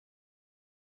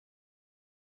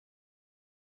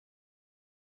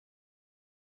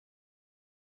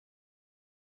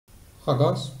Hi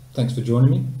guys, thanks for joining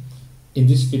me. In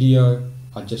this video,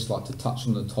 I'd just like to touch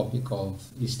on the topic of,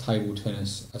 is table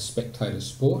tennis a spectator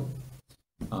sport?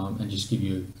 And just give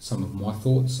you some of my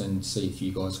thoughts and see if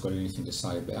you guys got anything to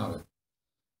say about it.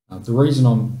 The reason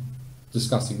I'm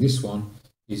discussing this one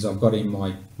is I've got in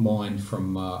my mind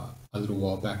from a little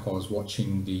while back, I was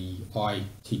watching the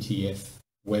ITTF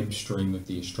web stream of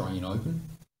the Australian Open,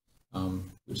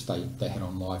 which they had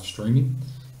on live streaming,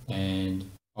 and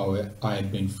I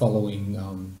had been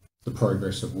following the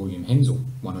progress of William Hensel,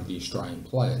 one of the Australian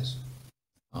players,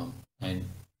 and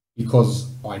because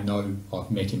I know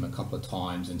I've met him a couple of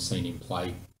times and seen him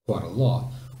play quite a lot,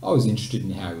 I was interested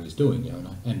in how he was doing,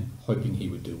 and hoping he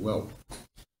would do well.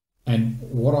 And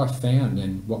what I found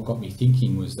and what got me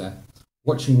thinking was that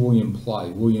watching William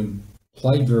play, William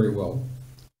played very well,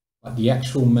 but the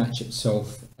actual match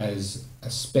itself as a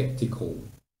spectacle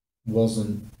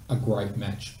wasn't a great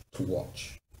match to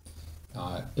watch.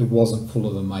 It wasn't full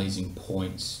of amazing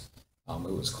points. It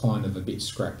was kind of a bit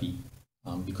scrappy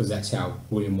because that's how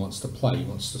William wants to play. He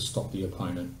wants to stop the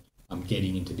opponent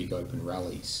getting into big open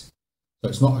rallies. So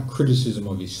it's not a criticism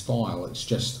of his style, it's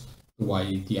just the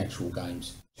way the actual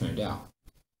games turned out.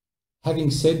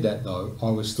 Having said that though,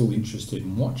 I was still interested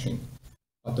in watching.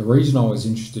 But the reason I was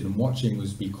interested in watching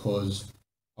was because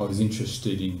I was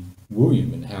interested in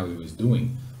William and how he was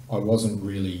doing. I wasn't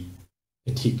really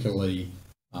particularly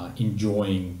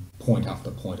enjoying point after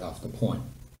point after point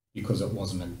because it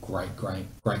wasn't a great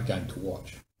game to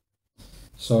watch.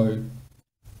 So,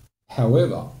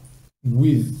 however,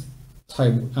 with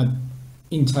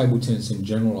in table tennis in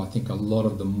general, I think a lot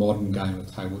of the modern game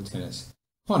of table tennis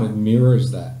kind of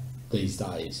mirrors that these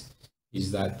days,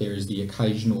 is that there is the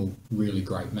occasional really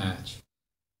great match.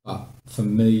 But for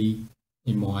me,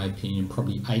 in my opinion,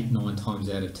 probably 8-9 times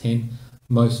out of 10,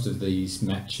 most of these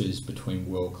matches between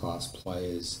world-class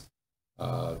players,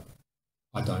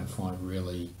 I don't find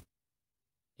really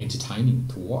entertaining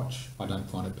to watch. I don't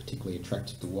find it particularly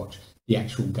attractive to watch the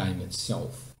actual game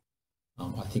itself.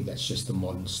 I think that's just the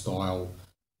modern style,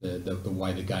 the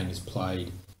way the game is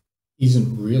played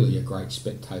isn't really a great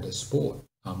spectator sport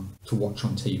to watch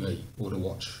on TV or to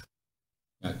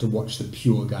watch the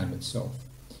pure game itself.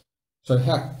 So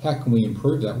how can we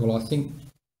improve that? Well, I think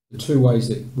the two ways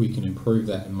that we can improve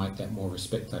that and make that more of a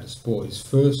spectator sport is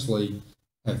firstly,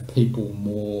 have people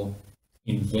more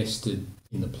invested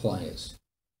in the players.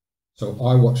 So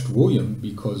I watched William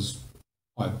because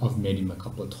I've met him a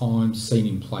couple of times, seen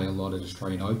him play a lot at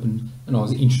Australian Open, and I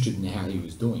was interested in how he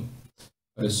was doing.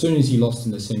 But as soon as he lost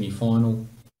in the semi-final,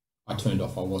 I turned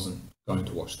off. I wasn't going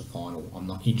to watch the final. I'm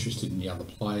not interested in the other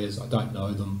players. I don't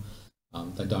know them.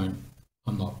 I'm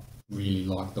not really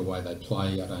like the way they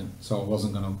play. So I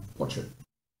wasn't going to watch it.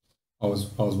 I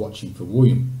was watching for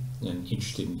William and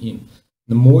interested in him.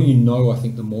 The more you know, I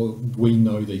think the more we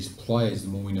know these players, the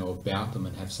more we know about them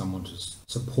and have someone to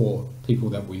support people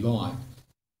that we like,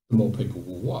 the more people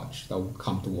will watch. They'll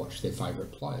come to watch their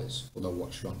favourite players, or they'll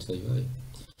watch it on TV.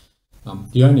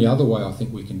 The only other way I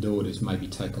think we can do it is maybe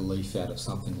take a leaf out of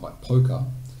something like poker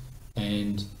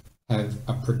and have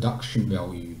a production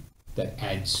value that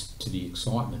adds to the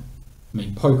excitement. I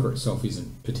mean, poker itself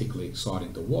isn't particularly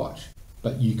exciting to watch,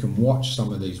 but you can watch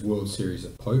some of these World Series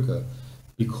of poker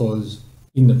because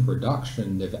in the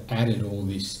production, they've added all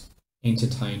this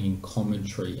entertaining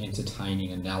commentary,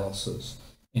 entertaining analysis,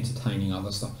 entertaining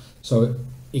other stuff. So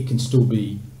it can still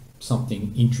be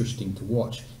something interesting to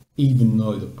watch, even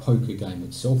though the poker game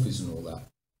itself isn't all that.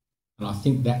 And I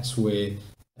think that's where,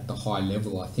 at the high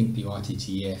level, I think the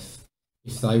ITTF,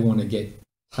 if they want to get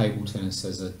table tennis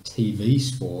as a TV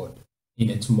sport in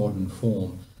its modern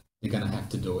form, they're going to have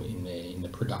to do it in the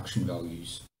production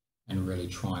values and really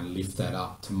try and lift that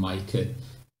up to make it,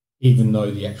 even though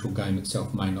the actual game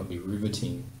itself may not be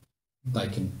riveting, they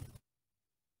can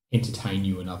entertain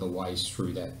you in other ways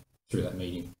through that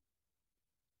medium.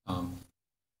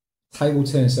 Table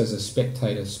tennis as a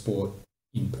spectator sport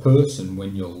in person,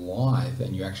 when you're live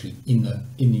and you're actually in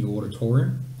the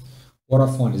auditorium, what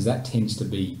I find is that tends to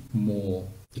be more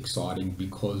exciting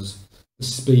because the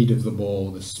speed of the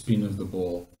ball, the spin of the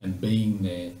ball, and being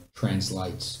there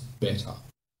translates better.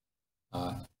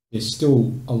 There's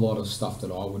still a lot of stuff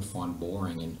that I would find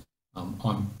boring, and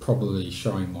I'm probably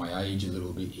showing my age a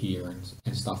little bit here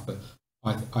and stuff, but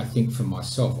I think for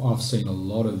myself, I've seen a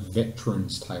lot of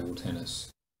veterans table tennis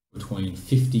between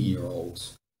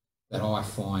 50-year-olds that I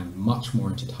find much more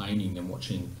entertaining than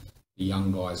watching the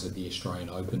young guys at the Australian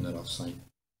Open that I've seen.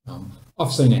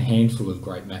 I've seen a handful of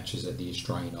great matches at the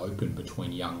Australian Open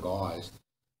between young guys,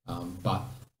 but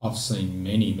I've seen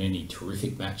many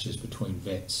terrific matches between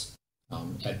vets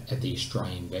at the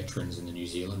Australian veterans and the New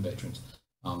Zealand veterans.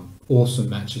 awesome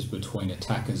matches between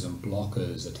attackers and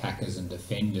blockers, attackers and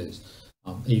defenders,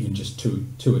 even just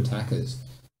two attackers.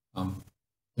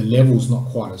 The level's not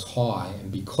quite as high,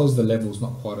 and because the level's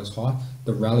not quite as high,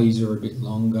 the rallies are a bit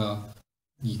longer.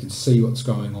 You can see what's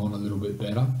going on a little bit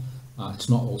better. It's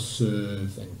not all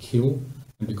serve and kill,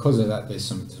 and because of that, there's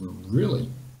some really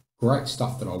great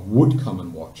stuff that I would come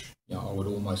and watch. You know, I would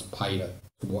almost pay to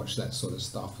watch that sort of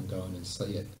stuff and go in and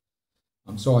see it.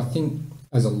 So I think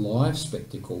as a live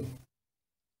spectacle,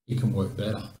 it can work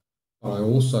better. But I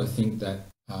also think that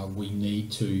we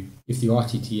need to, if the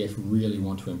ITTF really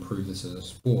want to improve this as a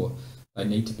sport, they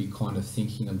need to be kind of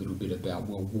thinking a little bit about,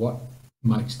 well, what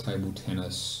makes table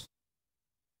tennis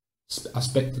a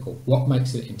spectacle? What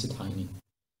makes it entertaining?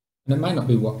 And it may not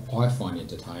be what I find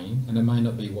entertaining, and it may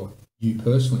not be what you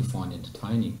personally find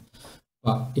entertaining.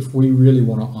 But if we really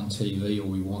want it on TV, or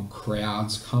we want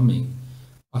crowds coming,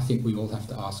 I think we all have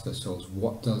to ask ourselves,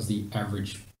 what does the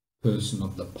average person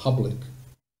of the public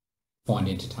find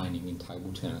entertaining in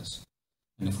table tennis?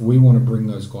 And if we want to bring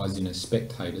those guys in as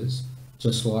spectators,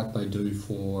 just like they do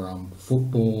for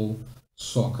football,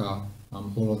 soccer,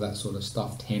 all of that sort of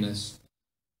stuff, tennis,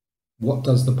 what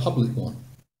does the public want?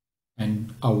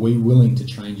 And are we willing to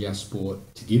change our sport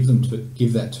to give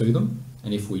that to them?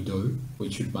 And if we do,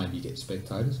 we should maybe get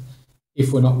spectators.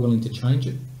 If we're not willing to change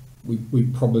it, we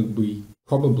probably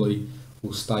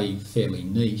will stay fairly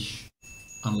niche,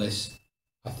 unless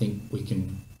I think we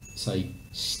can, say,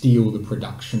 steal the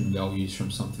production values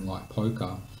from something like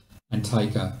poker and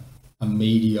take a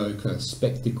mediocre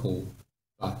spectacle,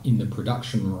 but in the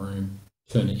production room,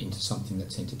 turn it into something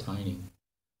that's entertaining.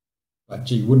 But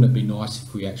gee, wouldn't it be nice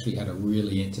if we actually had a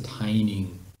really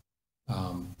entertaining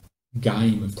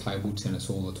game of table tennis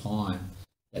all the time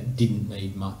that didn't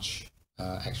need much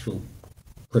actual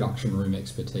production room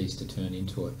expertise to turn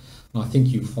into it? And I think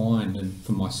you find, and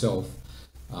for myself,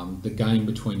 the game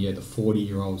between the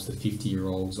 40-year-olds, the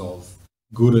 50-year-olds of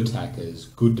good attackers,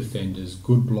 good defenders,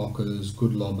 good blockers,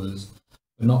 good lobbers,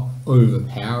 but not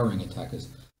overpowering attackers.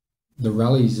 The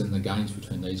rallies and the games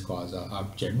between these guys are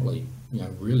generally,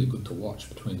 really good to watch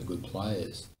between the good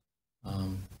players,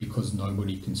 because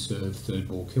nobody can serve third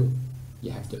ball kill.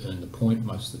 You have to earn the point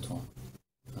most of the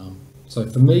time. So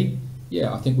for me,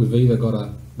 I think we've either got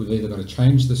to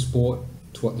change the sport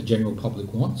to what the general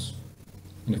public wants,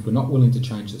 and if we're not willing to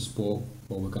change the sport,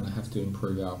 well, we're going to have to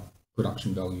improve our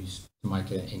production values to make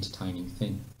it an entertaining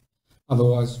thing.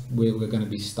 Otherwise, we're going to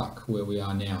be stuck where we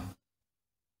are now,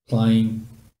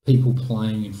 people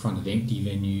playing in front of empty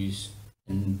venues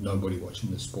and nobody watching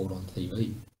the sport on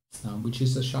TV, which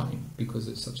is a shame because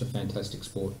it's such a fantastic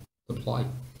sport to play.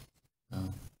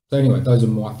 So anyway, those are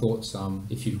my thoughts.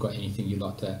 If you've got anything you'd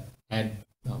like to add,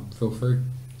 feel free,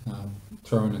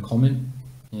 throw in a comment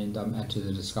and add to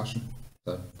the discussion.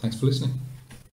 So thanks for listening.